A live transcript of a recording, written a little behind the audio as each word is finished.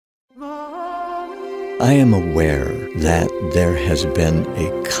I am aware that there has been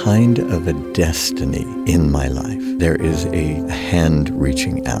a kind of a destiny in my life. There is a hand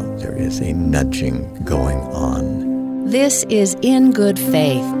reaching out. There is a nudging going on. This is In Good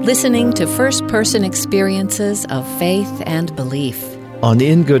Faith, listening to first-person experiences of faith and belief. On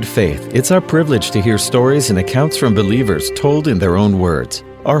In Good Faith, it's our privilege to hear stories and accounts from believers told in their own words.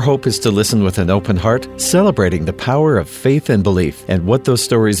 Our hope is to listen with an open heart, celebrating the power of faith and belief and what those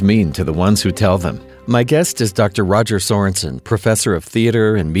stories mean to the ones who tell them. My guest is Dr. Roger Sorensen, professor of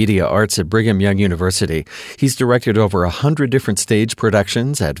theater and media arts at Brigham Young University. He's directed over 100 different stage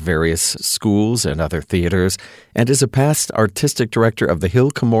productions at various schools and other theaters, and is a past artistic director of the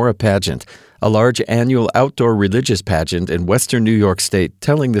Hill Cumorah Pageant, a large annual outdoor religious pageant in western New York State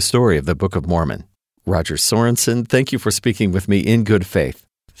telling the story of the Book of Mormon. Roger Sorensen, thank you for speaking with me in good faith.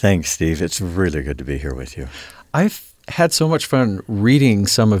 Thanks, Steve. It's really good to be here with you. I've had so much fun reading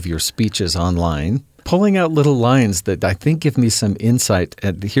some of your speeches online, pulling out little lines that I think give me some insight.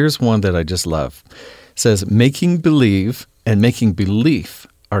 And here's one that I just love. It says, making believe and making belief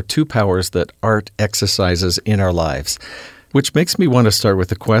are two powers that art exercises in our lives, which makes me want to start with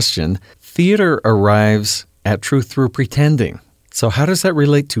the question, theater arrives at truth through pretending. So how does that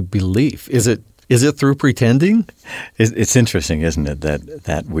relate to belief? Is it through pretending? It's interesting, isn't it,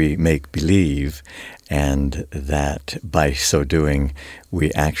 that we make believe and that by so doing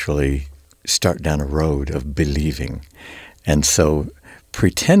we actually start down a road of believing. And so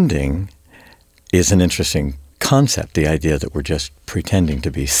pretending is an interesting concept, the idea that we're just pretending to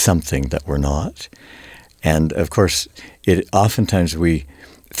be something that we're not. And of course, oftentimes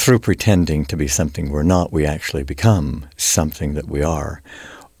through pretending to be something we're not, we actually become something that we are.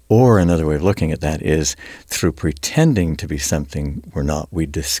 Or another way of looking at that is through pretending to be something we're not, we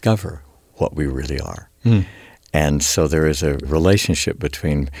discover what we really are. And so there is a relationship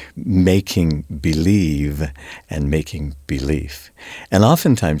between making believe and making belief. And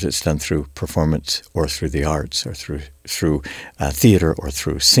oftentimes it's done through performance or through the arts or through theater or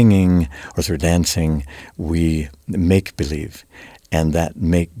through singing or through dancing. We make believe. And that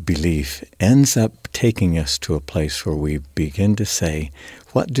make-believe ends up taking us to a place where we begin to say,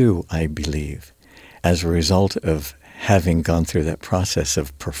 what do I believe? As a result of having gone through that process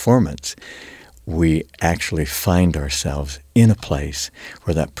of performance, we actually find ourselves in a place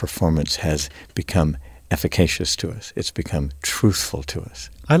where that performance has become efficacious to us. It's become truthful to us.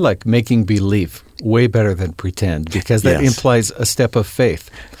 I like making believe way better than pretend because that implies a step of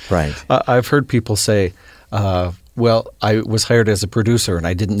faith. Right. I've heard people say, well, I was hired as a producer and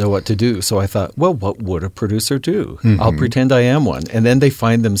I didn't know what to do. So I thought, well, what would a producer do? I'll pretend I am one. And then they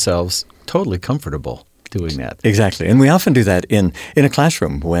find themselves totally comfortable doing that. Exactly. And we often do that in a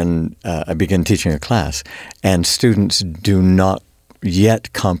classroom when I begin teaching a class and students do not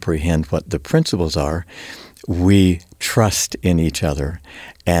yet comprehend what the principles are. We trust in each other,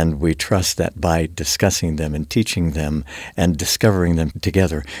 and we trust that by discussing them and teaching them and discovering them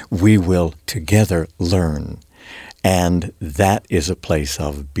together, we will together learn. And that is a place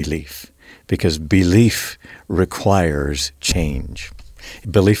of belief, because belief requires change.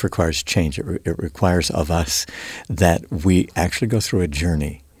 Belief requires change. It requires of us that we actually go through a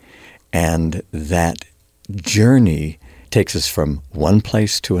journey, and that journey takes us from one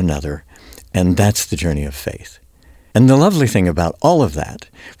place to another, and that's the journey of faith. And the lovely thing about all of that,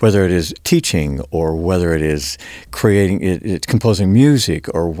 whether it is teaching or whether it is it's composing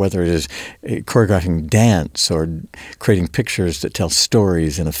music or whether it is choreographing dance or creating pictures that tell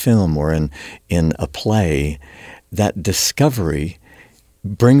stories in a film or in a play, that discovery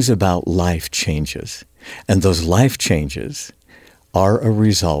brings about life changes. And those life changes are a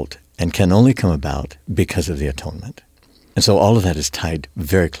result and can only come about because of the atonement. And so all of that is tied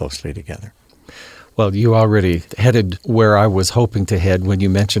very closely together. Well, you already headed where I was hoping to head when you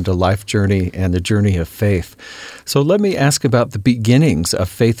mentioned a life journey and the journey of faith. So let me ask about the beginnings of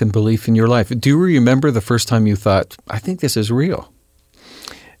faith and belief in your life. Do you remember the first time you thought, I think this is real?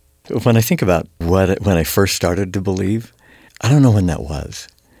 When I think about when I first started to believe, I don't know when that was.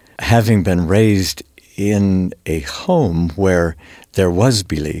 Having been raised in a home where there was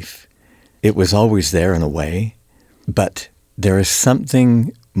belief, it was always there in a way, but there is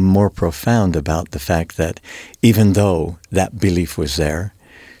something more profound about the fact that even though that belief was there,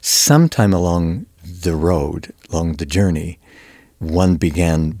 sometime along the road, along the journey, one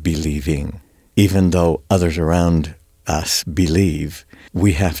began believing. Even though others around us believe,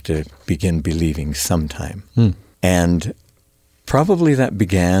 we have to begin believing sometime. And probably that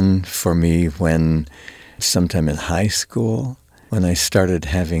began for me when sometime in high school, when I started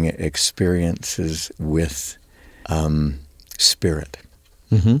having experiences with spirit.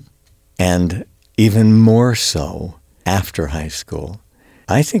 And even more so after high school.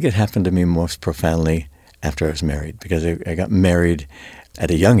 I think it happened to me most profoundly after I was married, because I got married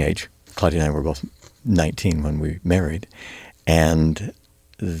at a young age. Claudia and I were both 19 when we married, and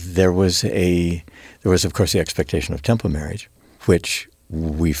there was, of course, the expectation of temple marriage, which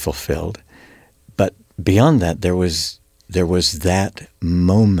we fulfilled. But beyond that, there was that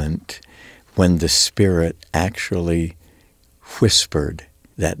moment when the Spirit actually whispered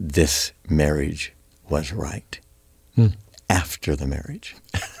that this marriage was right. After the marriage.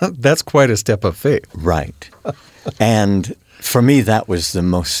 That's quite a step of faith. Right. And for me, that was the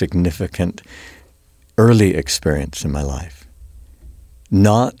most significant early experience in my life.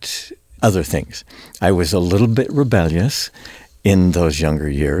 Not other things. I was a little bit rebellious in those younger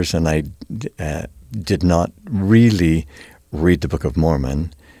years, and I did not really read the Book of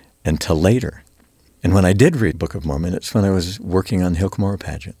Mormon until later. And when I did read Book of Mormon, it's when I was working on the Hill Cumorah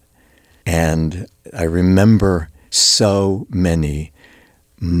pageant. And I remember so many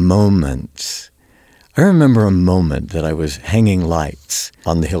moments. I remember a moment that I was hanging lights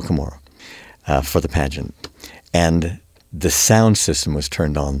on the Hill Cumorah for the pageant, and the sound system was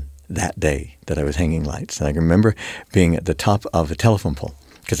turned on that day that I was hanging lights. And I remember being at the top of a telephone pole,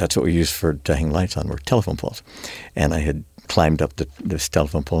 because that's what we used to hang lights on, were telephone poles. And I had climbed up this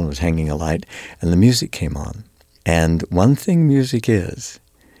telephone pole and was hanging a light, and the music came on. And one thing music is,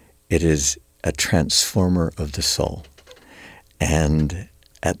 it is a transformer of the soul. And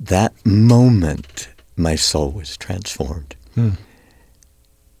at that moment, my soul was transformed.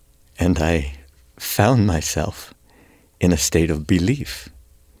 And I found myself in a state of belief,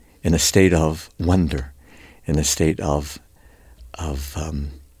 in a state of wonder, in a state of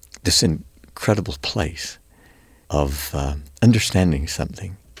this incredible place of understanding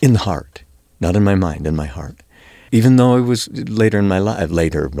something in the heart, not in my mind, in my heart. Even though it was later in my life,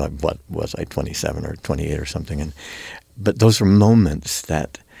 what was I, 27 or 28 or something? But those are moments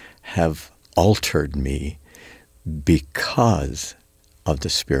that have altered me because of the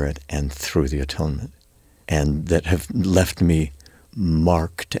Spirit and through the atonement, and that have left me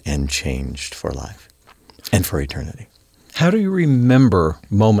marked and changed for life and for eternity. How do you remember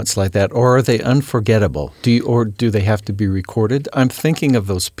moments like that, or are they unforgettable? Do they have to be recorded? I'm thinking of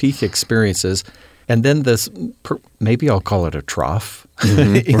those peak experiences. And then this, maybe I'll call it a trough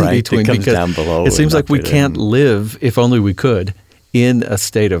in between. It comes because down below. It seems like we can't live, if only we could, in a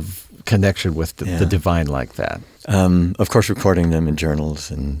state of connection with the divine like that. Of course, recording them in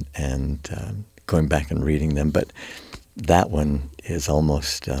journals and going back and reading them. But that one is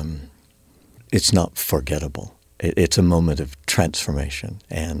almost, it's not forgettable. It's a moment of transformation.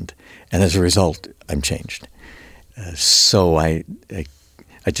 And as a result, I'm changed. So I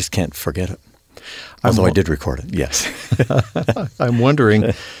just can't forget it. Although I did record it, yes. I'm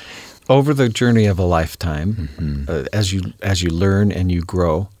wondering, over the journey of a lifetime, as you learn and you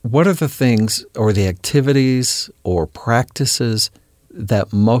grow, what are the things or the activities or practices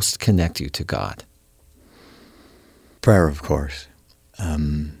that most connect you to God? Prayer, of course.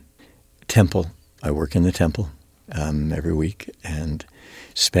 Temple. I work in the temple every week and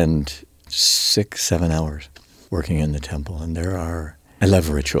spend 6-7 hours working in the temple. And I love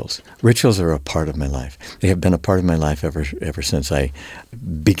rituals. Rituals are a part of my life. They have been a part of my life ever since I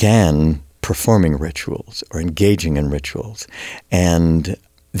began performing rituals or engaging in rituals. And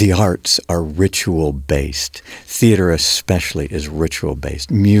the arts are ritual-based. Theater especially is ritual-based.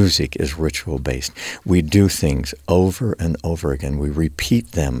 Music is ritual-based. We do things over and over again. We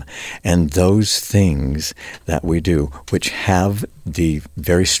repeat them. And those things that we do, which have the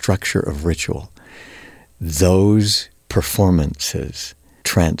very structure of ritual, those performances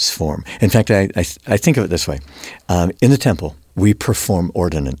transform. In fact, I think of it this way. In the temple, we perform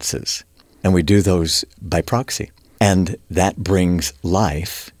ordinances, and we do those by proxy. And that brings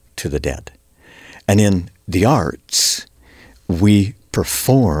life to the dead. And in the arts, we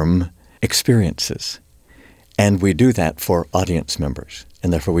perform experiences. And we do that for audience members.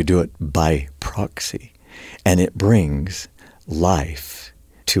 And therefore we do it by proxy. And it brings life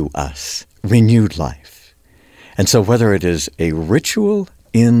to us, renewed life. And so whether it is a ritual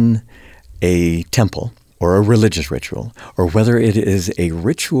in a temple or a religious ritual, or whether it is a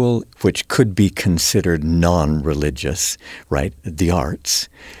ritual which could be considered non-religious, right, the arts,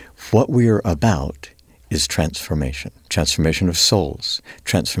 what we are about is transformation. Transformation of souls,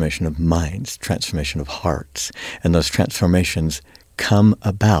 transformation of minds, transformation of hearts. And those transformations come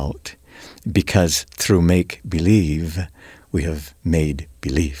about because through make-believe, we have made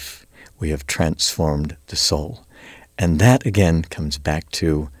belief. We have transformed the soul. And that, again, comes back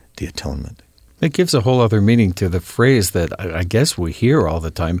to the atonement. It gives a whole other meaning to the phrase that I guess we hear all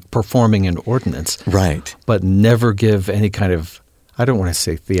the time, performing an ordinance. Right. But never give any kind of, I don't want to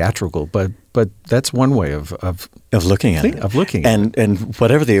say theatrical, but that's one way of looking at it. Of looking at it. And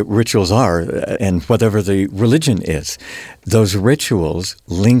whatever the rituals are and whatever the religion is, those rituals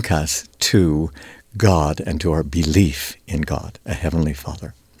link us to God and to our belief in God, a Heavenly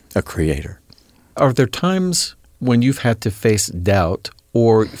Father, a Creator. Are there times when you've had to face doubt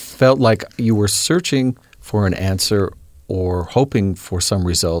or felt like you were searching for an answer or hoping for some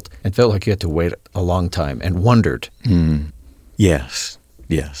result and felt like you had to wait a long time and wondered? Yes.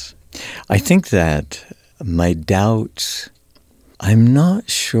 I think that my doubts, I'm not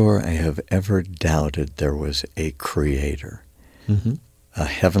sure I have ever doubted there was a Creator, a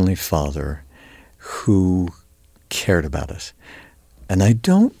Heavenly Father who cared about us. And I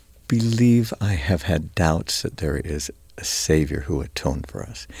don't believe I have had doubts that there is a Savior who atoned for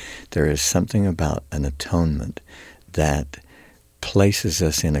us. There is something about an atonement that places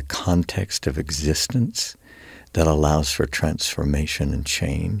us in a context of existence that allows for transformation and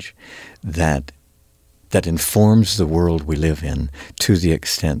change, that informs the world we live in to the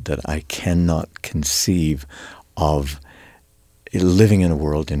extent that I cannot conceive of living in a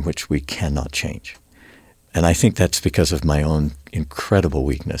world in which we cannot change. And I think that's because of my own incredible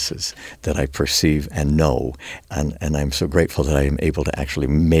weaknesses that I perceive and know. And I'm so grateful that I am able to actually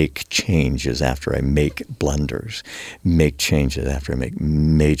make changes after I make blunders, make changes after I make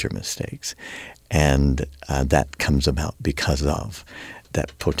major mistakes. And that comes about because of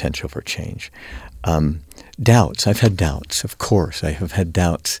that potential for change. Doubts. I've had doubts, of course. I have had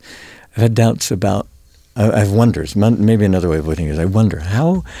doubts. I've had doubts about, I have wonders. Maybe another way of putting it is I wonder,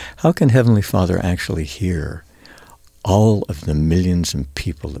 how can Heavenly Father actually hear all of the millions of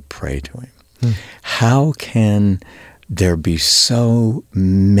people that pray to Him? How can there be so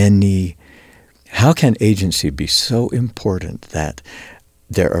many, how can agency be so important that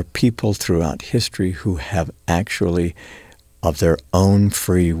there are people throughout history who have actually, of their own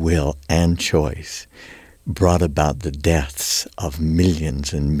free will and choice, brought about the deaths of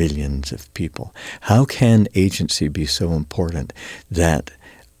millions and millions of people? How can agency be so important that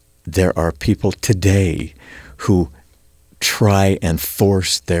there are people today who try and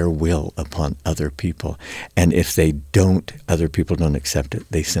force their will upon other people, and if they don't, other people don't accept it,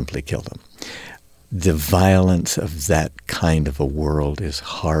 they simply kill them? The violence of that kind of a world is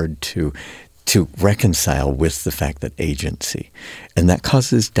hard to reconcile with the fact that agency, and that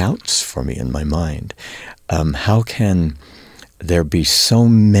causes doubts for me in my mind. How can there be so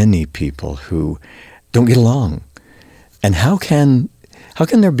many people who don't get along? And how can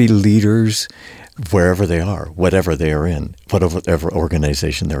there be leaders wherever they are, whatever they are in, whatever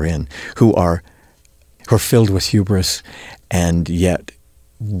organization they're in, who are filled with hubris, and yet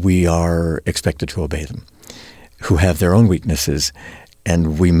we are expected to obey them, who have their own weaknesses,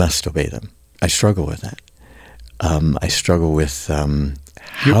 and we must obey them? I struggle with that. I struggle with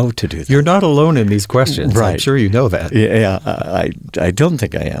how to do that. You're not alone in these questions. Right. I'm sure you know that. Yeah, I don't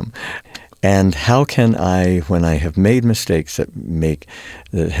think I am. And how can I, when I have made mistakes that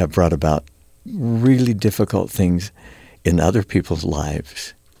have brought about really difficult things in other people's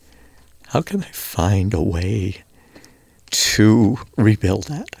lives, how can I find a way to rebuild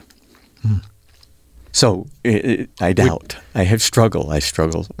that? So I doubt. I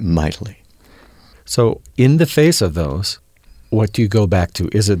struggle mightily. So in the face of those, what do you go back to?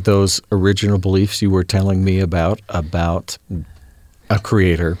 Is it those original beliefs you were telling me about a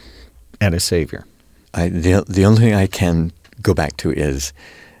Creator and a Savior? The only thing I can go back to is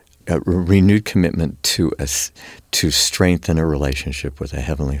a renewed commitment to strengthen a relationship with a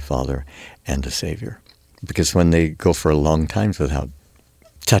Heavenly Father and a Savior. Because when they go for a long time without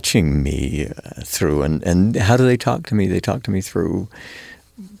touching me through, and how do they talk to me? They talk to me through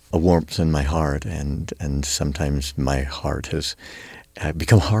a warmth in my heart, and sometimes my heart has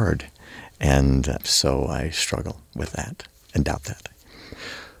become hard, and so I struggle with that and doubt that.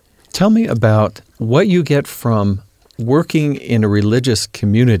 Tell me about what you get from working in a religious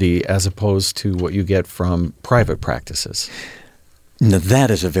community as opposed to what you get from private practices. Now, that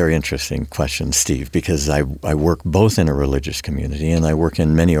is a very interesting question, Steve, because I work both in a religious community and I work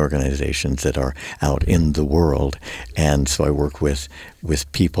in many organizations that are out in the world. And so I work with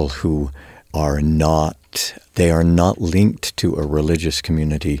people who are not linked to a religious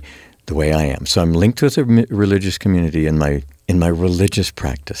community the way I am. So I'm linked with a religious community in my religious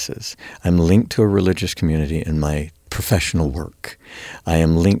practices. I'm linked to a religious community in my professional work. I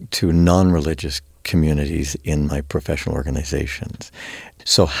am linked to non-religious communities in my professional organizations.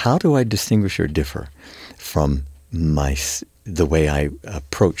 So how do I distinguish or differ from the way I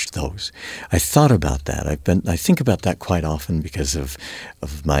approached those. I thought about that. I think about that quite often because of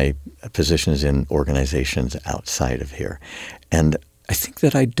my positions in organizations outside of here. And I think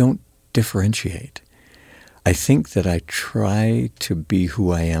that I don't differentiate. I think that I try to be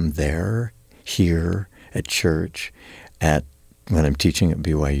who I am there, here, at church, when I'm teaching at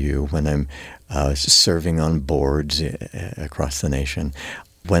BYU, when I'm serving on boards across the nation.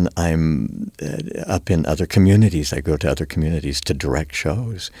 When I'm up in other communities, I go to other communities to direct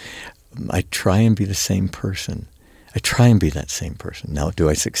shows. I try and be the same person. I try and be that same person. Now, do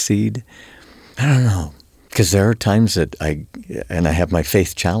I succeed? I don't know. Because there are times that I have my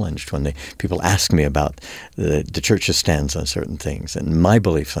faith challenged when people ask me about the church's stands on certain things and my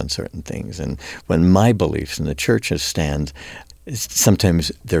beliefs on certain things. And when my beliefs and the church's stand,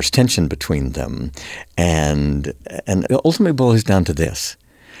 sometimes there's tension between them. And it ultimately boils down to this.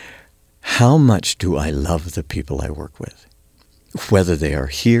 How much do I love the people I work with? Whether they are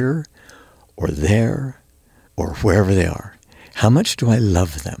here or there or wherever they are. How much do I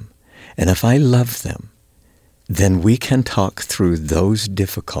love them? And if I love them, then we can talk through those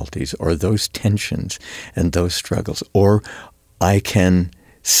difficulties or those tensions and those struggles. Or I can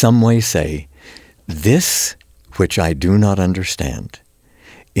some way say, this which I do not understand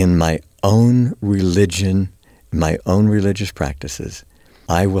in my own religion, my own religious practices,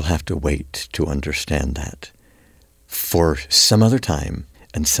 I will have to wait to understand that for some other time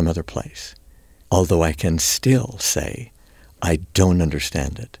and some other place. Although I can still say, I don't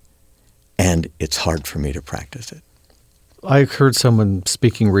understand it, and it's hard for me to practice it. I heard someone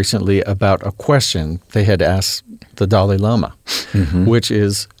speaking recently about a question they had asked the Dalai Lama, which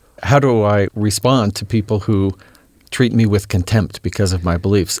is, how do I respond to people who treat me with contempt because of my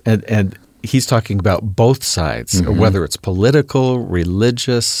beliefs? And he's talking about both sides, whether it's political,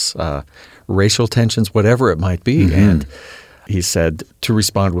 religious, racial tensions, whatever it might be. And he said to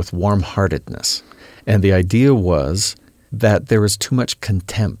respond with warm-heartedness. And the idea was that there is too much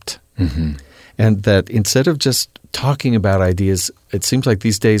contempt. And that instead of just talking about ideas, it seems like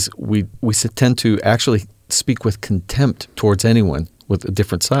these days we tend to actually speak with contempt towards anyone with a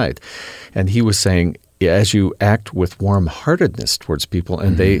different side. And he was saying, as you act with warm-heartedness towards people,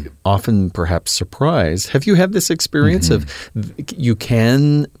 and they often perhaps surprised. Have you had this experience of you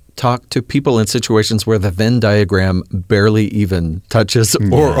can talk to people in situations where the Venn diagram barely even touches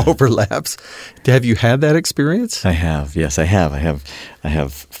or overlaps? Have you had that experience? I have. Yes, I have. I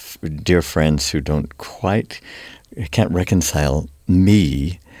have dear friends who can't reconcile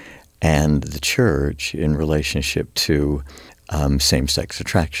me and the church in relationship to same-sex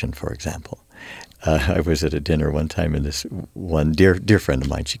attraction, for example. I was at a dinner one time, and this one dear friend of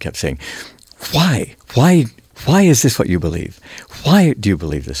mine, she kept saying, "Why is this what you believe? Why do you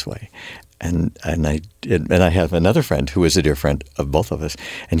believe this way?" And I have another friend who is a dear friend of both of us,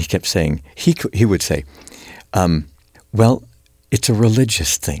 and he kept saying he would say, "Well, it's a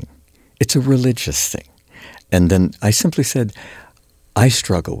religious thing. It's a religious thing." And then I simply said, "I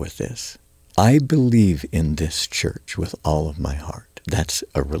struggle with this. I believe in this church with all of my heart. That's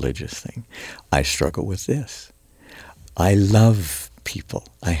a religious thing. I struggle with this. I love people.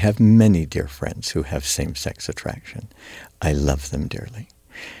 I have many dear friends who have same-sex attraction. I love them dearly.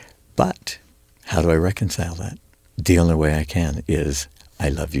 But how do I reconcile that? The only way I can is I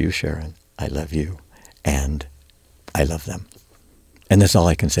love you, Sharon. I love you. And I love them." And that's all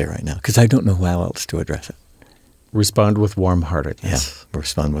I can say right now, because I don't know how else to address it. Respond with warm-heartedness. Yeah,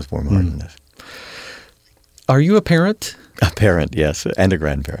 respond with warm-heartedness. Are you a parent? A parent, yes, and a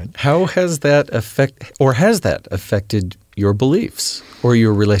grandparent. How has that affected your beliefs or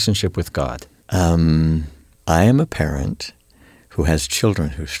your relationship with God? I am a parent who has children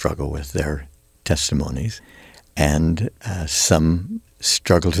who struggle with their testimonies, and some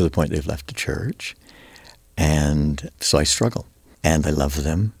struggle to the point they've left the church, and so I struggle, and I love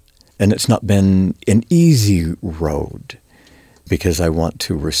them. And it's not been an easy road, because I want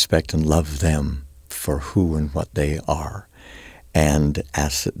to respect and love them for who and what they are, and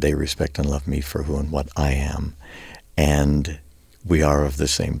ask that they respect and love me for who and what I am. And we are of the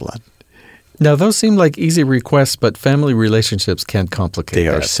same blood. Now, those seem like easy requests, but family relationships can complicate They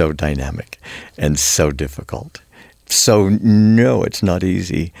that. are so dynamic and so difficult. So, no, it's not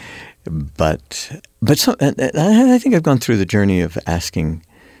easy. But and I think I've gone through the journey of asking,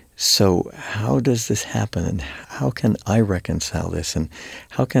 so how does this happen? And how can I reconcile this? And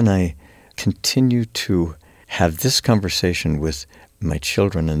how can I continue to have this conversation with my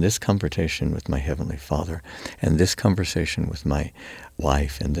children, and this conversation with my Heavenly Father, and this conversation with my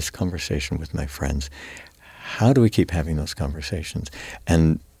wife, and this conversation with my friends? How do we keep having those conversations?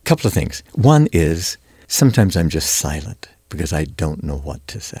 And a couple of things. One is Sometimes I'm just silent because I don't know what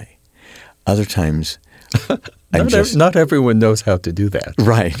to say. Other times, not everyone knows how to do that.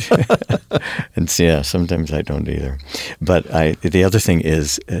 Right. And sometimes I don't either. But the other thing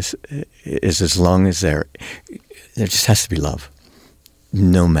is as long as there just has to be love.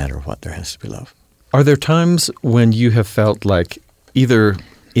 No matter what, there has to be love. Are there times when you have felt like either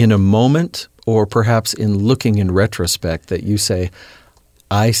in a moment or perhaps in looking in retrospect that you say,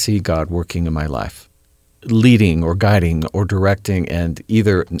 I see God working in my life, leading or guiding or directing, and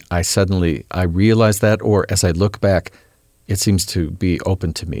either I realize that, or as I look back, it seems to be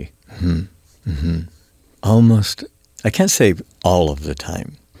open to me? Mm-hmm. Mm-hmm. Almost, I can't say all of the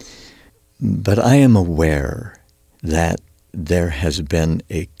time, but I am aware that there has been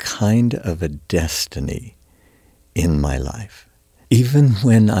a kind of a destiny in my life. Even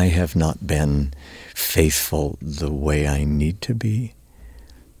when I have not been faithful the way I need to be,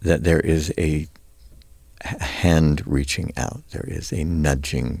 that there is a hand reaching out. There is a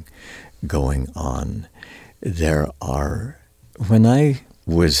nudging going on. When I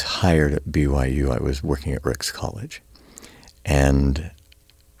was hired at BYU, I was working at Ricks College. And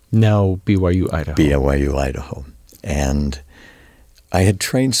now BYU, Idaho. BYU, Idaho. And I had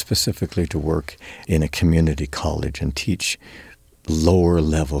trained specifically to work in a community college and teach lower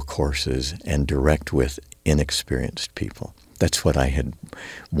level courses and direct with inexperienced people. That's what I had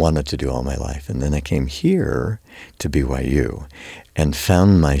wanted to do all my life. And then I came here to BYU and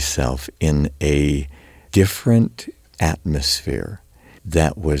found myself in a different atmosphere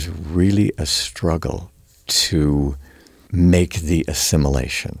that was really a struggle to make the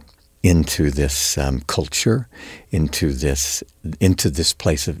assimilation into this culture, into this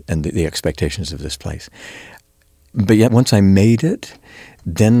place and the expectations of this place. But yet once I made it,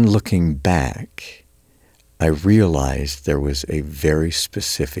 then looking back, I realized there was a very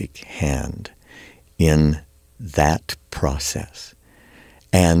specific hand in that process.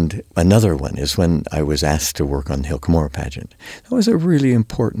 And another one is when I was asked to work on the Hill Cumorah pageant. That was a really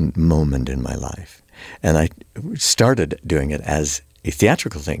important moment in my life. And I started doing it as a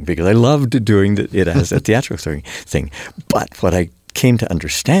theatrical thing because I loved doing it as a theatrical thing. But what I came to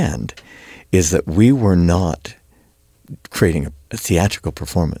understand is that we were not creating a theatrical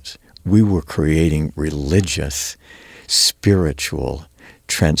performance. We were creating religious, spiritual,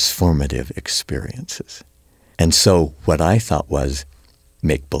 transformative experiences. And so what I thought was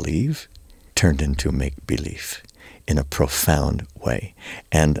make-believe turned into make-belief in a profound way.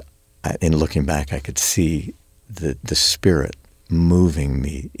 And in looking back, I could see the Spirit moving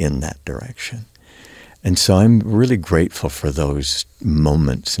me in that direction. And so I'm really grateful for those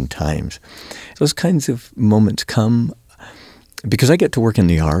moments and times. Those kinds of moments come because I get to work in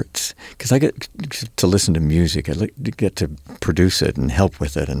the arts, because I get to listen to music, I get to produce it and help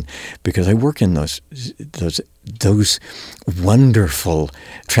with it, and because I work in those wonderful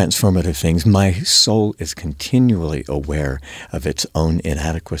transformative things, my soul is continually aware of its own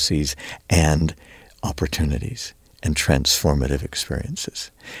inadequacies and opportunities and transformative experiences.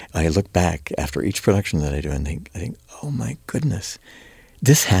 I look back after each production that I do and think, oh my goodness,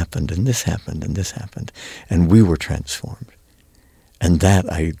 this happened and this happened and this happened, and we were transformed. And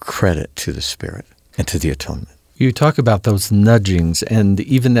that I credit to the Spirit and to the atonement. You talk about those nudgings and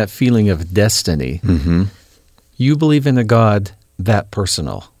even that feeling of destiny. Mm-hmm. You believe in a God that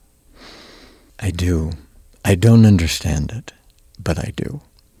personal. I do. I don't understand it, but I do.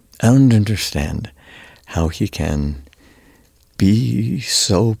 I don't understand how he can be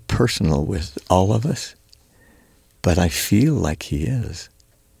so personal with all of us, but I feel like he is.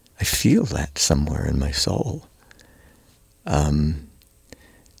 I feel that somewhere in my soul.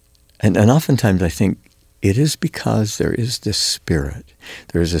 And oftentimes I think it is because there is this Spirit,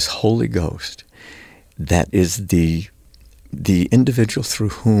 there is this Holy Ghost that is the individual through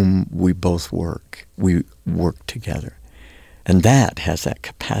whom we both work. We work together. And that has that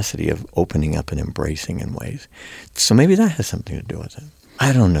capacity of opening up and embracing in ways. So maybe that has something to do with it.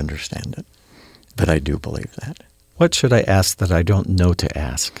 I don't understand it, but I do believe that. What should I ask that I don't know to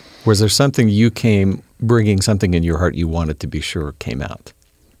ask? Was there something you came bringing something in your heart you wanted to be sure came out?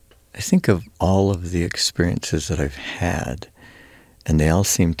 I think of all of the experiences that I've had, and they all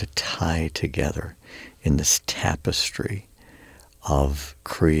seem to tie together in this tapestry of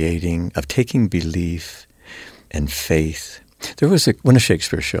taking belief and faith. There was one of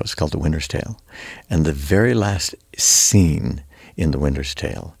Shakespeare's shows called The Winter's Tale, and the very last scene in The Winter's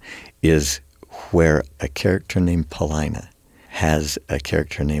Tale is where a character named Paulina has a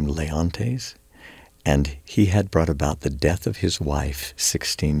character named Leontes, and he had brought about the death of his wife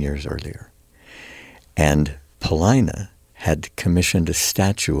 16 years earlier. And Paulina had commissioned a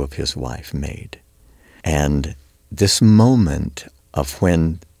statue of his wife made. And this moment of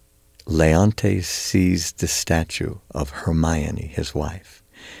when Leontes sees the statue of Hermione, his wife,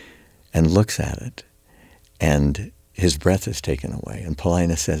 and looks at it, and his breath is taken away. And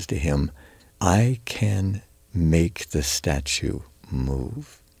Paulina says to him, I can make the statue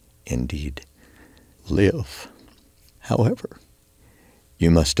move, indeed, live. However, you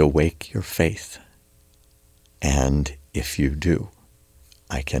must awake your faith. And if you do,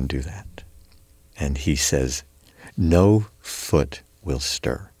 I can do that. And he says, no foot will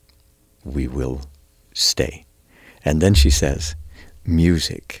stir. We will stay. And then she says,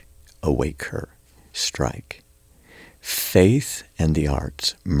 music, awake her, strike. Faith and the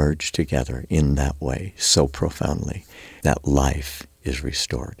arts merge together in that way so profoundly that life is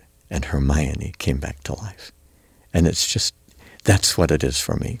restored. And Hermione came back to life. And it's just, that's what it is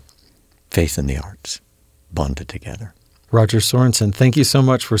for me. Faith and the arts bonded together. Roger Sorensen, thank you so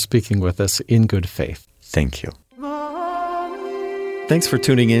much for speaking with us in good faith. Thank you. Thanks for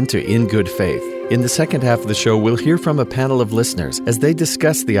tuning in to In Good Faith. In the second half of the show, we'll hear from a panel of listeners as they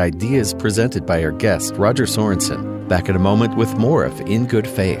discuss the ideas presented by our guest, Roger Sorensen. Back in a moment with more of In Good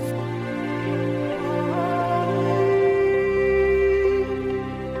Faith.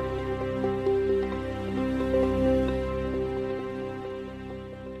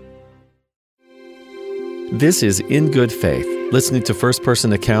 This is In Good Faith, listening to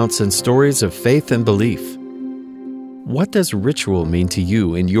first-person accounts and stories of faith and belief. What does ritual mean to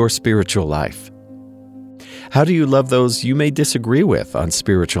you in your spiritual life? How do you love those you may disagree with on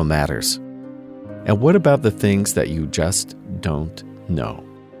spiritual matters? And what about the things that you just don't know?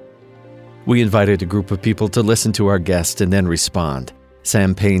 We invited a group of people to listen to our guest and then respond.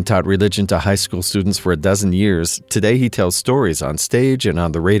 Sam Payne taught religion to high school students for 12 years. Today he tells stories on stage and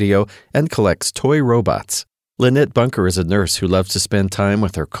on the radio and collects toy robots. Lynette Bunker is a nurse who loves to spend time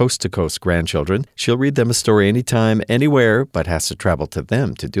with her coast-to-coast grandchildren. She'll read them a story anytime, anywhere, but has to travel to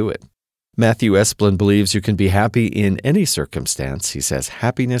them to do it. Matthew Esplin believes you can be happy in any circumstance. He says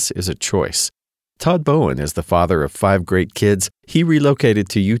happiness is a choice. Todd Bowen is the father of 5 great kids. He relocated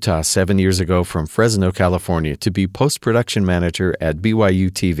to Utah 7 years ago from Fresno, California, to be post-production manager at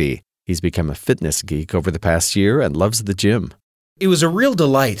BYU TV. He's become a fitness geek over the past year and loves the gym. It was a real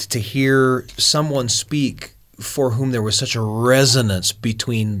delight to hear someone speak for whom there was such a resonance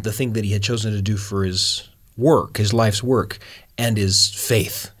between the thing that he had chosen to do for his work, his life's work, and his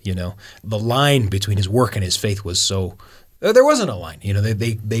faith. You know, the line between his work and his faith was so there wasn't a line. You know,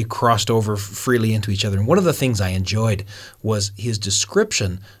 they crossed over freely into each other. And one of the things I enjoyed was his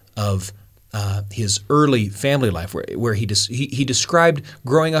description of his early family life, where he described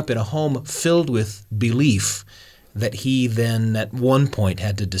growing up in a home filled with belief that he then at one point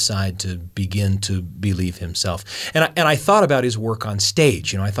had to decide to begin to believe himself. And I thought about his work on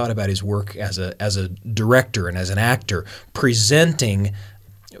stage. You know, I thought about his work as a director and as an actor,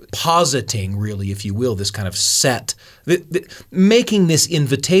 positing, really, if you will, this kind of set, making this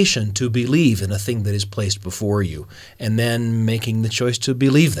invitation to believe in a thing that is placed before you, and then making the choice to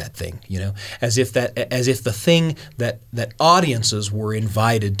believe that thing, you know, as if the thing that audiences were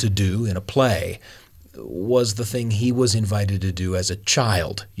invited to do in a play was the thing he was invited to do as a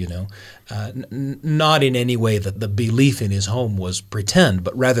child, you know, not in any way that the belief in his home was pretend,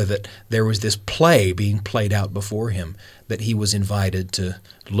 but rather that there was this play being played out before him that he was invited to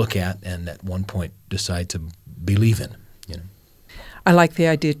look at and at one point decide to believe in, you know. I like the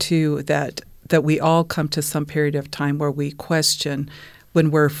idea, too, that we all come to some period of time where we question.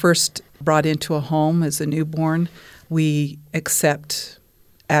 When we're first brought into a home as a newborn, we accept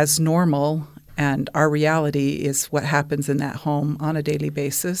as normal, and our reality is what happens in that home on a daily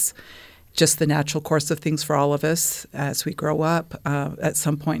basis. Just the natural course of things for all of us as we grow up. At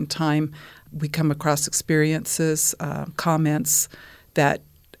some point in time, we come across experiences, comments that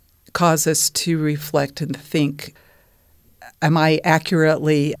cause us to reflect and think, am I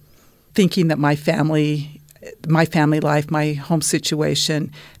accurately thinking that my family life, my home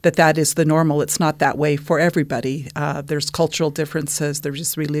situation, that is the normal? It's not that way for everybody. There's cultural differences. There's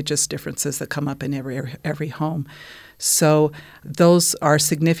just religious differences that come up in every home. So those are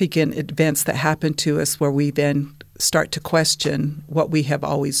significant events that happen to us where we then start to question what we have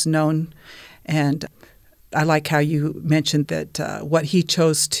always known. And I like how you mentioned that what he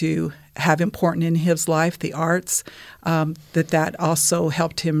chose to have important in his life, the arts, that also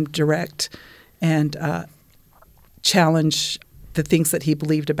helped him direct and challenge the things that he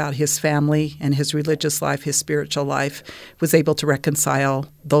believed about his family and his religious life, his spiritual life, was able to reconcile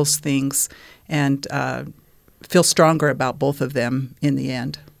those things and feel stronger about both of them in the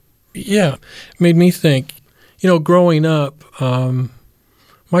end. Yeah, it made me think, you know, growing up,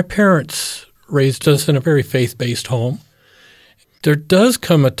 my parents raised us in a very faith-based home. There does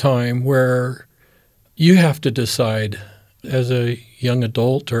come a time where you have to decide as a young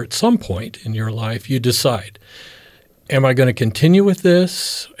adult, or at some point in your life, you decide, am I going to continue with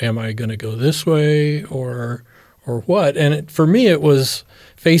this? Am I going to go this way or what? And for me, it was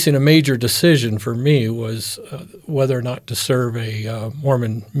facing a major decision for me was whether or not to serve a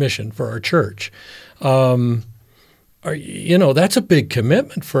Mormon mission for our church. That's a big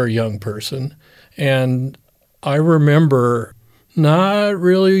commitment for a young person. And I remember not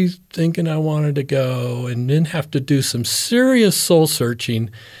really thinking I wanted to go, and then have to do some serious soul searching.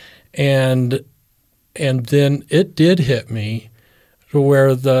 And then it did hit me to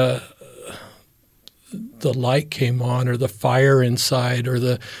where the light came on, or the fire inside, or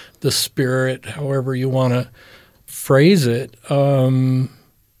the spirit, however you want to phrase it,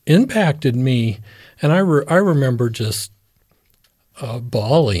 impacted me. And I remember just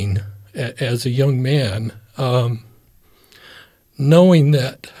bawling as a young man, knowing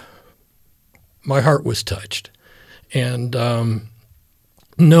that my heart was touched, and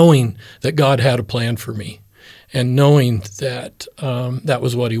knowing that God had a plan for me, and knowing that that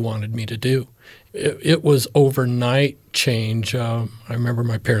was what he wanted me to do. It was overnight change. I remember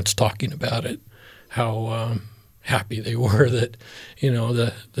my parents talking about it, how happy they were that,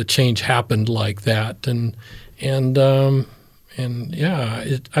 the change happened like that.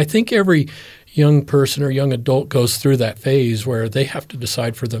 I think every young person or young adult goes through that phase where they have to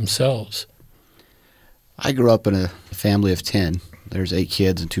decide for themselves. I grew up in a family of 10. There's 8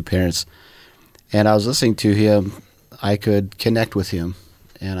 kids and 2 parents. And I was listening to him. I could connect with him.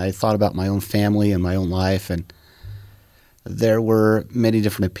 And I thought about my own family and my own life. And there were many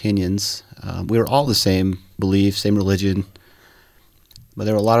different opinions. We were all the same belief, same religion. But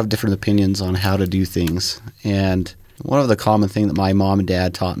there were a lot of different opinions on how to do things. And one of the common things that my mom and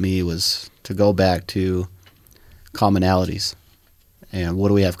dad taught me was to go back to commonalities. And what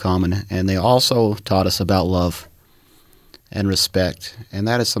do we have common? And they also taught us about love and respect. And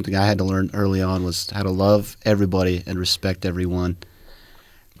that is something I had to learn early on, was how to love everybody and respect everyone.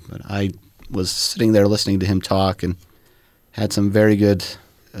 But I was sitting there listening to him talk and had some very good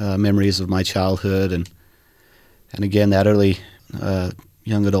memories of my childhood. And again, that early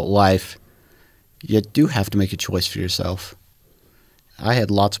young adult life, you do have to make a choice for yourself. I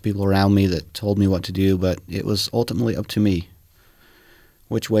had lots of people around me that told me what to do, but it was ultimately up to me.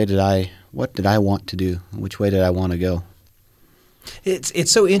 What did I want to do? Which way did I want to go?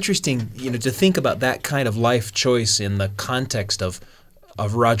 It's so interesting, to think about that kind of life choice in the context of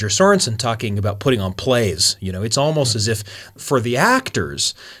Roger Sorensen talking about putting on plays. It's almost as if for the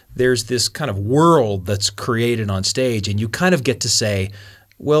actors, there's this kind of world that's created on stage, and you kind of get to say,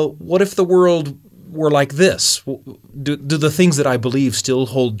 well, what if the world were like this? Do the things that I believe still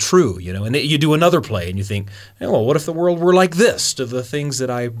hold true? And you do another play and you think, well, what if the world were like this? Do the things that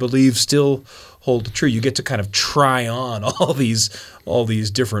I believe still hold true? You get to kind of try on all these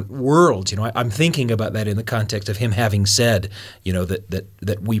different worlds. I'm thinking about that in the context of him having said,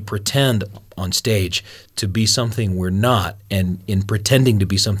 that we pretend on stage to be something we're not, and in pretending to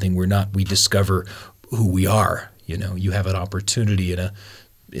be something we're not, we discover who we are. You have an opportunity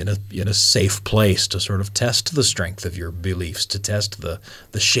in a safe place to sort of test the strength of your beliefs, to test the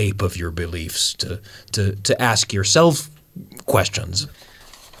shape of your beliefs, to ask yourself questions.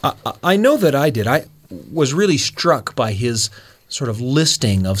 I know that I did. I was really struck by his sort of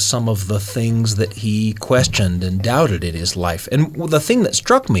listing of some of the things that he questioned and doubted in his life. And the thing that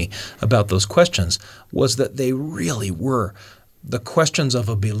struck me about those questions was that they really were the questions of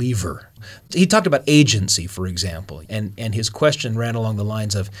a believer. He talked about agency, for example, and his question ran along the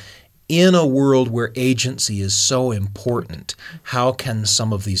lines of, in a world where agency is so important, how can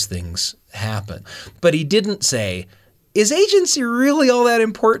some of these things happen? But he didn't say, is agency really all that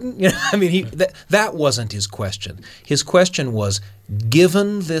important? That wasn't his question. His question was,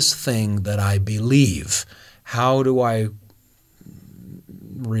 given this thing that I believe, how do I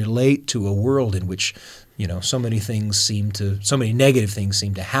relate to a world in which so many negative things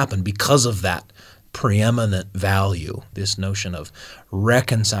seem to happen because of that preeminent value, this notion of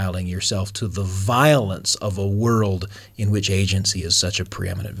reconciling yourself to the violence of a world in which agency is such a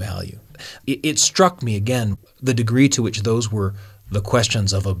preeminent value. It struck me again the degree to which those were the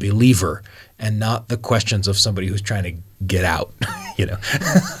questions of a believer and not the questions of somebody who's trying to get out.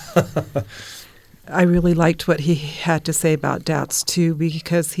 I really liked what he had to say about doubts too,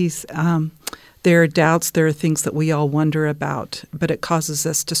 because he's there are doubts, there are things that we all wonder about, but it causes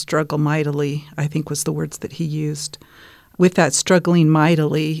us to struggle mightily, I think was the words that he used. With that struggling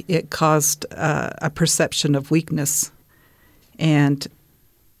mightily, it caused a perception of weakness. And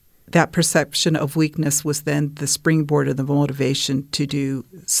that perception of weakness was then the springboard or the motivation to do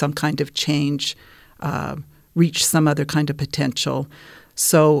some kind of change, reach some other kind of potential.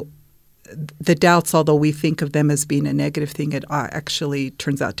 So the doubts, although we think of them as being a negative thing, it actually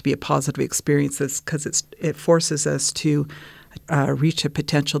turns out to be a positive experience because it forces us to reach a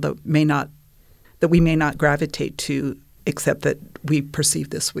potential that we may not gravitate to, except that we perceive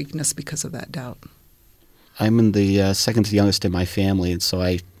this weakness because of that doubt. I'm in the second to youngest in my family, and so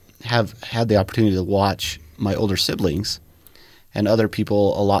I have had the opportunity to watch my older siblings and other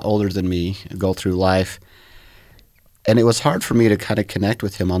people a lot older than me go through life. And it was hard for me to kind of connect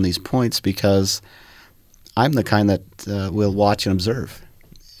with him on these points because I'm the kind that will watch and observe.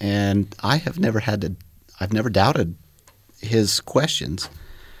 And I've never doubted his questions.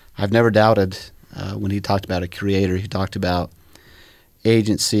 I've never doubted when he talked about a creator, he talked about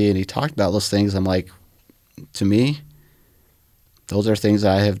agency, and he talked about those things. I'm like, to me, those are things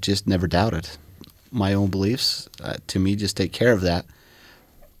I have just never doubted. My own beliefs, to me, just take care of that.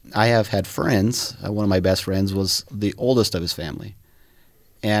 I have had friends. One of my best friends was the oldest of his family.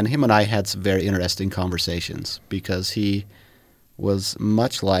 And him and I had some very interesting conversations because he was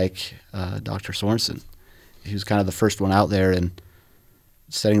much like Dr. Sorensen. He was kind of the first one out there and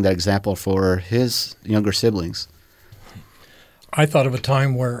setting that example for his younger siblings. I thought of a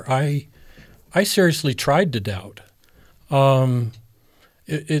time where I seriously tried to doubt.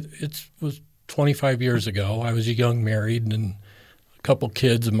 It was 25 years ago. I was a young married and a couple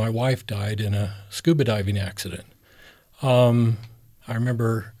kids, and my wife died in a scuba diving accident. I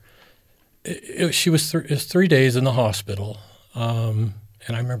remember she was 3 days in the hospital, and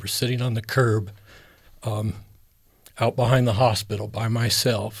I remember sitting on the curb out behind the hospital by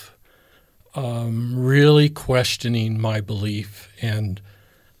myself, really questioning my belief. And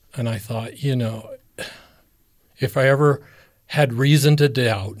I thought, if I ever had reason to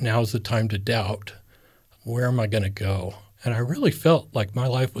doubt, now's the time to doubt. Where am I going to go? And I really felt like my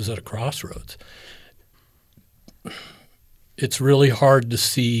life was at a crossroads. It's really hard to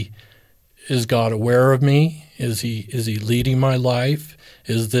see, is God aware of me? Is he leading my life?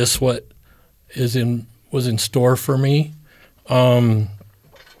 Is this what was in store for me? And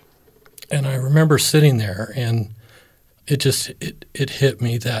I remember sitting there, and it hit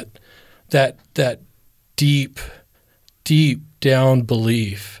me that deep down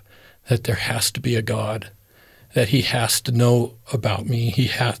belief that there has to be a God, that he has to know about me.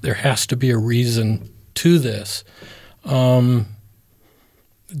 There has to be a reason to this.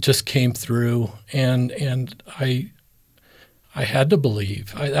 Just came through, and I had to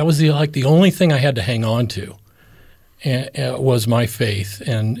believe. That was the only thing I had to hang on to, and was my faith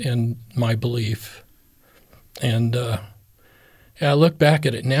and my belief. And I look back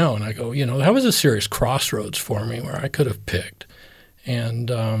at it now, and I go, that was a serious crossroads for me where I could have picked.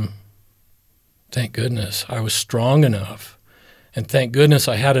 And thank goodness I was strong enough, and thank goodness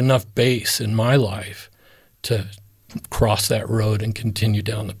I had enough base in my life to cross that road and continue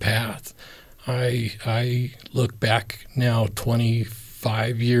down the path. I look back now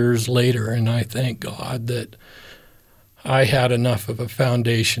 25 years later, and I thank God that I had enough of a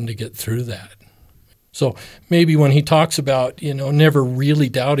foundation to get through that. So maybe when he talks about, never really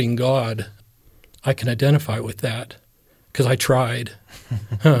doubting God, I can identify with that because I tried.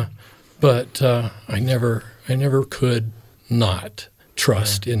 But I never could not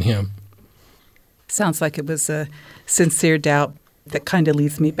trust in him. Sounds like it was a sincere doubt. That kind of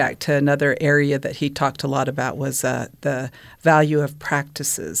leads me back to another area that he talked a lot about was the value of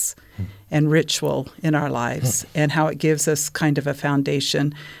practices and ritual in our lives and how it gives us kind of a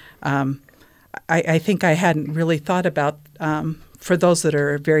foundation. I think I hadn't really thought about, for those that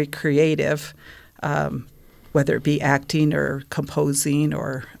are very creative, whether it be acting or composing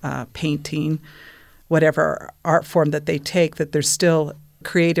or painting, whatever art form that they take, that there's still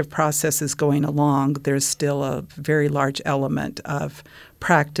creative processes going along. There's still a very large element of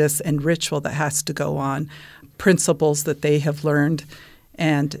practice and ritual that has to go on, principles that they have learned.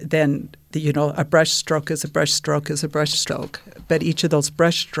 And then, a brush stroke is a brush stroke is a brush stroke. But each of those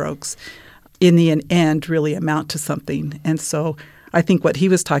brush strokes, in the end, really amount to something. And so I think what he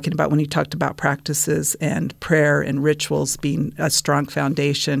was talking about when he talked about practices and prayer and rituals being a strong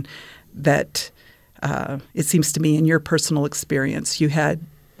foundation, that it seems to me in your personal experience, you had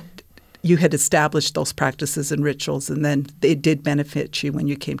established those practices and rituals, and then they did benefit you when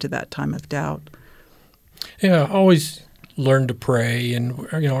you came to that time of doubt. Yeah, I always learned to pray, and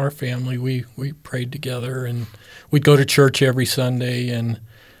our family, we prayed together, and we'd go to church every Sunday, and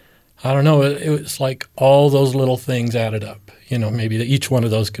I don't know, it was like all those little things added up. Maybe each one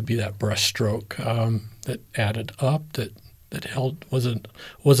of those could be that brush stroke that added up, that that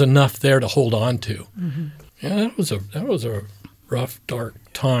was enough there to hold on to. Mm-hmm. Yeah, that was a rough, dark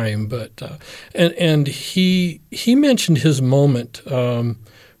time. But and he mentioned his moment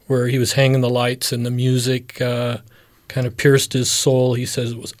where he was hanging the lights and the music kind of pierced his soul. He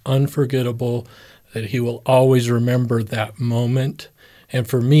says it was unforgettable, that he will always remember that moment. And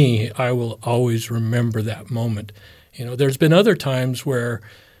for me, I will always remember that moment. You know, there's been other times where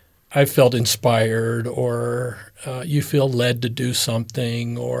I felt inspired, or you feel led to do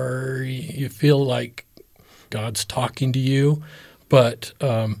something, or you feel like God's talking to you, but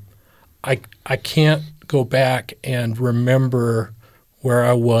I can't go back and remember where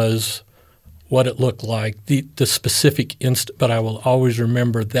I was, what it looked like, the specific instant, but I will always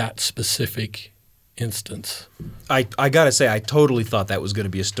remember that specific instance. I got to say, I totally thought that was going to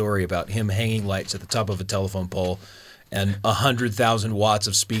be a story about him hanging lights at the top of a telephone pole and 100,000 watts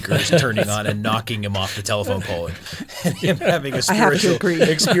of speakers turning on and knocking him off the telephone pole, and him having a spiritual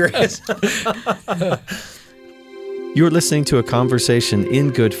experience. You're listening to A Conversation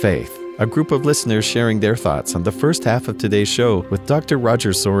in Good Faith, a group of listeners sharing their thoughts on the first half of today's show with Dr.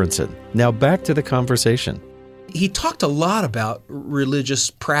 Roger Sorensen. Now back to the conversation. He talked a lot about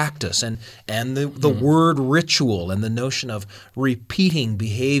religious practice and the word ritual and the notion of repeating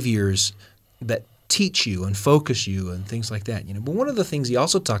behaviors that teach you and focus you and things like that. But one of the things he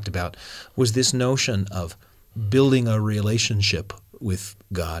also talked about was this notion of building a relationship with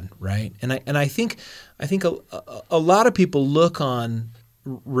God, right? And I think a lot of people look on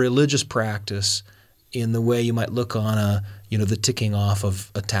religious practice in the way you might look on the ticking off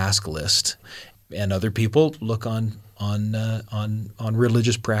of a task list, and other people look on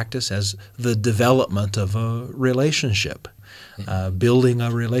religious practice as the development of a relationship, building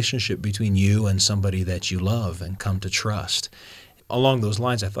a relationship between you and somebody that you love and come to trust. Along those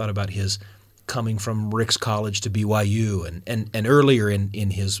lines, I thought about his coming from Ricks College to BYU, and earlier in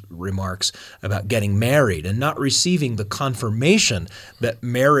his remarks about getting married and not receiving the confirmation that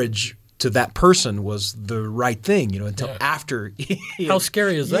marriage to that person was the right thing, until after. How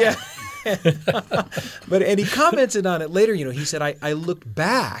scary is that? Yeah. And he commented on it later. He said, I looked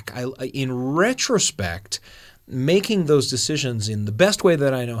back, in retrospect, making those decisions in the best way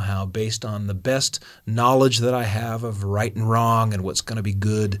that I know how, based on the best knowledge that I have of right and wrong and what's going to be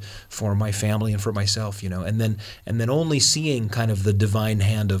good for my family and for myself, and then only seeing kind of the divine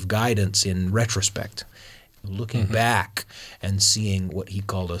hand of guidance in retrospect, looking back and seeing what he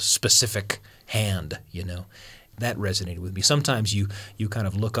called a specific hand, That resonated with me. Sometimes you kind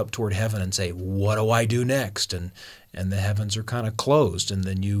of look up toward heaven and say, what do I do next? And the heavens are kind of closed, and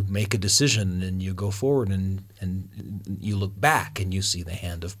then you make a decision and you go forward and you look back and you see the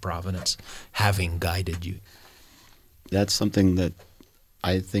hand of providence having guided you. That's something that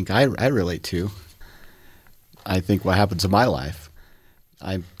I think I relate to. I think what happens in my life,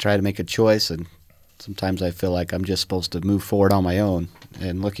 I try to make a choice, and sometimes I feel like I'm just supposed to move forward on my own.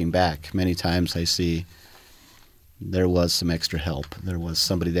 And looking back, many times I see there was some extra help. There was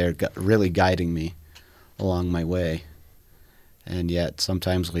somebody there really guiding me along my way. And yet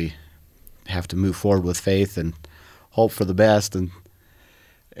sometimes we have to move forward with faith and hope for the best. And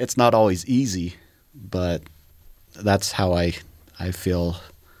it's not always easy, but that's how I feel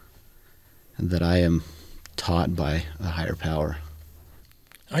that I am taught by a higher power.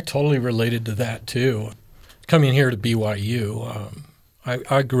 I totally related to that too. Coming here to BYU,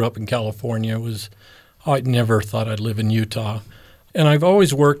 I grew up in California. I never thought I'd live in Utah. And I've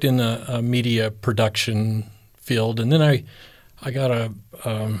always worked in the media production field. And then I got a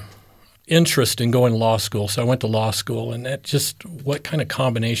interest in going to law school. So I went to law school. And that just, what kind of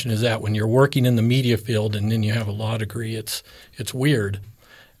combination is that when you're working in the media field and then you have a law degree? It's weird.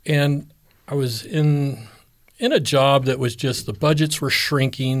 And I was in a job that was just, the budgets were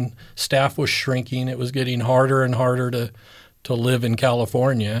shrinking, staff was shrinking. It was getting harder and harder to live in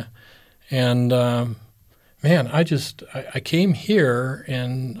California. And man, I came here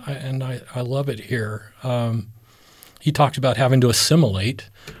and I love it here. He talked about having to assimilate.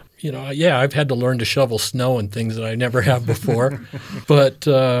 I've had to learn to shovel snow and things that I never have before. But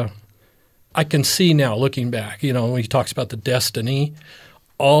I can see now, looking back, when he talks about the destiny,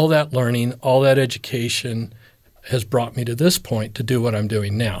 all that learning, all that education has brought me to this point to do what I'm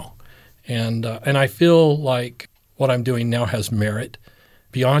doing now. And I feel like what I'm doing now has merit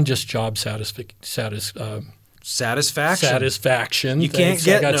beyond just job satisfaction. You can't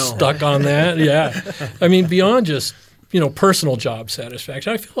get I got stuck on that. Yeah. I mean, beyond just, personal job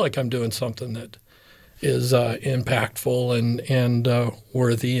satisfaction, I feel like I'm doing something that is impactful and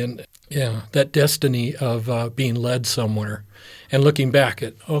worthy, and that destiny of being led somewhere. and looking back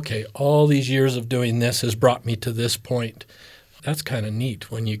at, okay, all these years of doing this has brought me to this point. That's kind of neat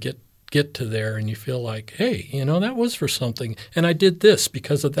when you get to there and you feel like, hey, that was for something. And I did this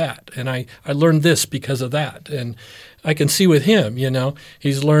because of that. And I learned this because of that. And I can see with him,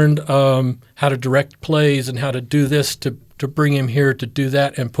 he's learned how to direct plays and how to do this to bring him here to do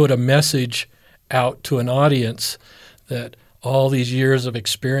that and put a message out to an audience that all these years of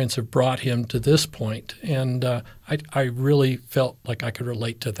experience have brought him to this point. And I really felt like I could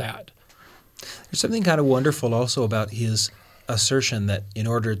relate to that. There's something kind of wonderful also about his assertion that in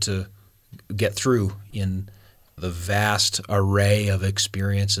order to get through in the vast array of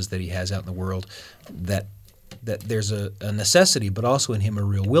experiences that he has out in the world, that there's a necessity, but also in him a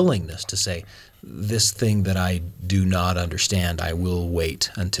real willingness to say, this thing that I do not understand, I will wait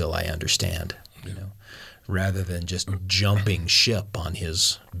until I understand, rather than just jumping ship on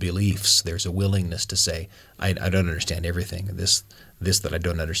his beliefs. There's a willingness to say, I don't understand everything. This that I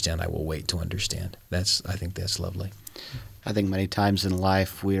don't understand, I will wait to understand. I think that's lovely. I think many times in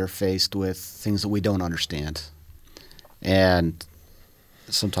life we are faced with things that we don't understand. And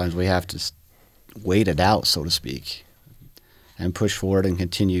sometimes we have to wait it out, so to speak, and push forward and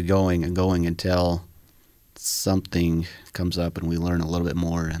continue going and going until something comes up and we learn a little bit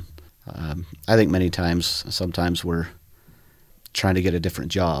more. And I think sometimes we're trying to get a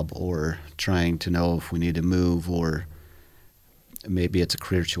different job or trying to know if we need to move, or maybe it's a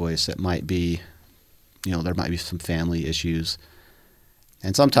career choice that might be, there might be some family issues.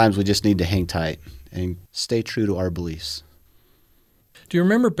 And sometimes we just need to hang tight and stay true to our beliefs. Do you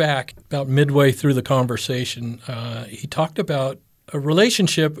remember back about midway through the conversation, he talked about a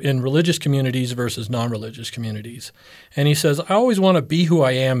relationship in religious communities versus non-religious communities. And he says, I always want to be who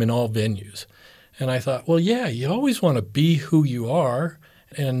I am in all venues. And I thought, well, yeah, you always want to be who you are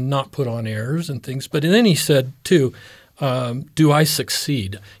and not put on airs and things. But then he said, too, do I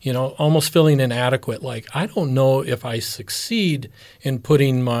succeed? Almost feeling inadequate. Like, I don't know if I succeed in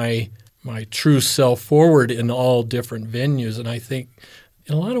putting my true self forward in all different venues. And I think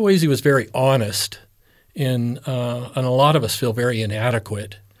in a lot of ways he was very honest, and a lot of us feel very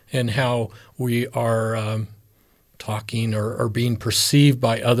inadequate in how we are talking or being perceived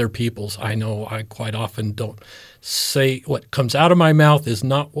by other people's. I know I quite often don't say what comes out of my mouth is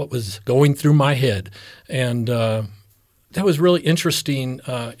not what was going through my head. And that was really interesting,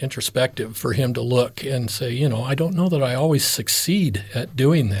 introspective for him to look and say, I don't know that I always succeed at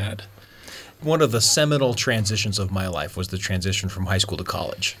doing that. One of the seminal transitions of my life was the transition from high school to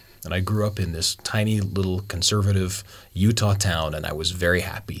college. And I grew up in this tiny little conservative Utah town, and I was very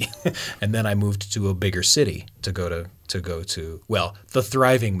happy. And then I moved to a bigger city to go to the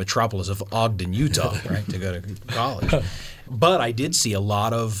thriving metropolis of Ogden, Utah, right, to go to college. But I did see a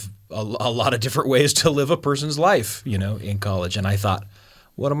lot of different ways to live a person's life, in college. And I thought,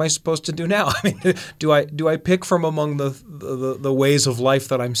 what am I supposed to do now? I mean, do I pick from among the ways of life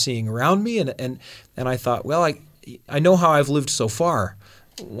that I'm seeing around me? And I thought, well, I know how I've lived so far.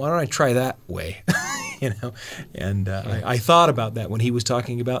 Why don't I try that way? And I thought about that when he was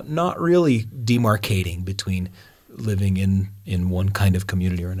talking about not really demarcating between living in one kind of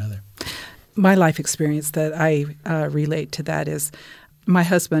community or another. My life experience that I relate to that is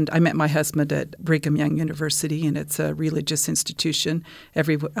I met my husband at Brigham Young University, and it's a religious institution.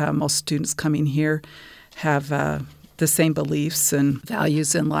 Most students coming here have the same beliefs and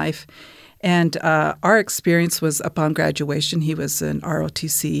values in life. And our experience was upon graduation. He was an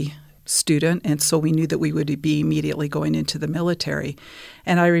ROTC student, and so we knew that we would be immediately going into the military.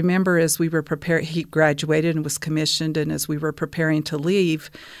 And I remember as we were preparing, he graduated and was commissioned, and as we were preparing to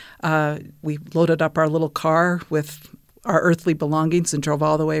leave, we loaded up our little car with our earthly belongings and drove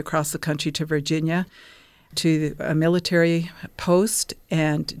all the way across the country to Virginia to a military post,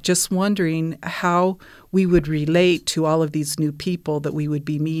 and just wondering how we would relate to all of these new people that we would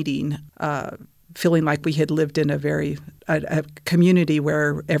be meeting, feeling like we had lived in a community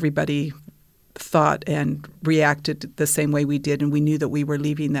where everybody thought and reacted the same way we did, and we knew that we were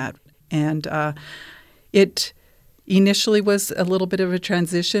leaving that. And it initially was a little bit of a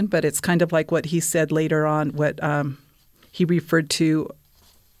transition, but it's kind of like what he said later on, what he referred to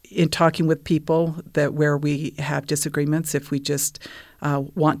in talking with people, that where we have disagreements, if we just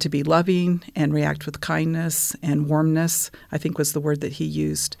want to be loving and react with kindness and warmness, I think was the word that he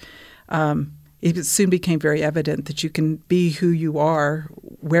used. It soon became very evident that you can be who you are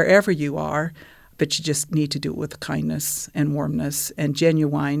wherever you are, but you just need to do it with kindness and warmness and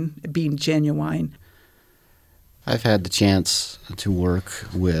being genuine. I've had the chance to work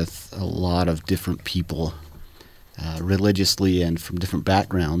with a lot of different people, religiously and from different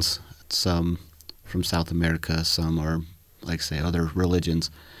backgrounds. Some from South America, some are like say, other religions.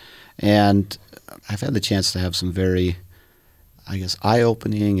 And I've had the chance to have some very, I guess,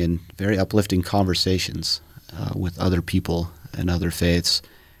 eye-opening and very uplifting conversations with other people and other faiths.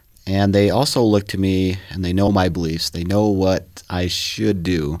 And they also look to me and they know my beliefs. They know what I should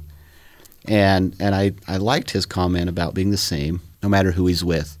do. And I liked his comment about being the same, no matter who he's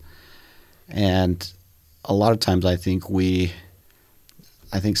with. And a lot of times I think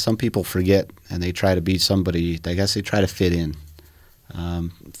some people forget and they try to be somebody, I guess they try to fit in.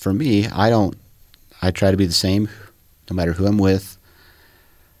 For me, I try to be the same no matter who I'm with,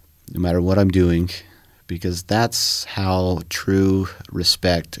 no matter what I'm doing, because that's how true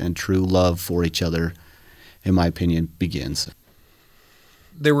respect and true love for each other, in my opinion, begins.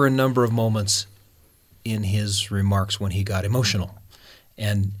 There were a number of moments in his remarks when he got emotional.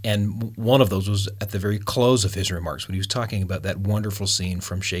 And one of those was at the very close of his remarks when he was talking about that wonderful scene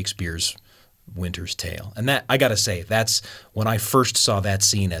from Shakespeare's Winter's Tale. And that, I got to say, that's when I first saw that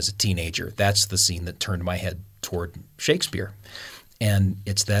scene as a teenager. That's the scene that turned my head toward Shakespeare. And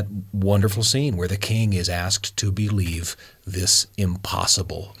it's that wonderful scene where the king is asked to believe this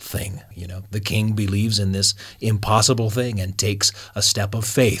impossible thing. You know, the king believes in this impossible thing and takes a step of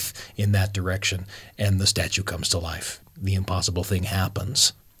faith in that direction, and the statue comes to life. The impossible thing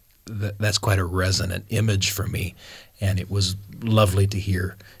happens. That's quite a resonant image for me, and it was lovely to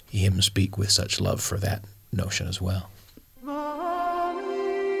hear him speak with such love for that notion as well.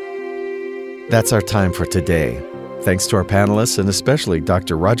 That's our time for today. Thanks to our panelists and especially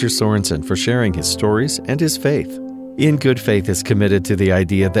Dr. Roger Sorensen for sharing his stories and his faith. In Good Faith is committed to the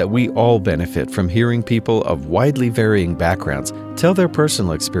idea that we all benefit from hearing people of widely varying backgrounds tell their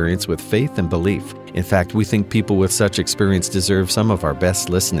personal experience with faith and belief. In fact, we think people with such experience deserve some of our best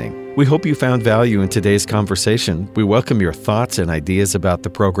listening. We hope you found value in today's conversation. We welcome your thoughts and ideas about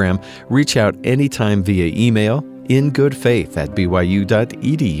the program. Reach out anytime via email,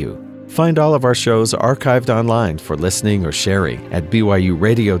 ingoodfaith@byu.edu. Find all of our shows archived online for listening or sharing at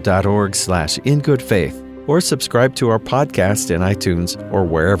byuradio.org/ingoodfaith, or subscribe to our podcast in iTunes or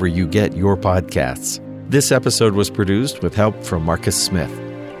wherever you get your podcasts. This episode was produced with help from Marcus Smith.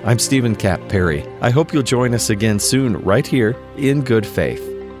 I'm Stephen Kapp Perry. I hope you'll join us again soon right here in Good Faith.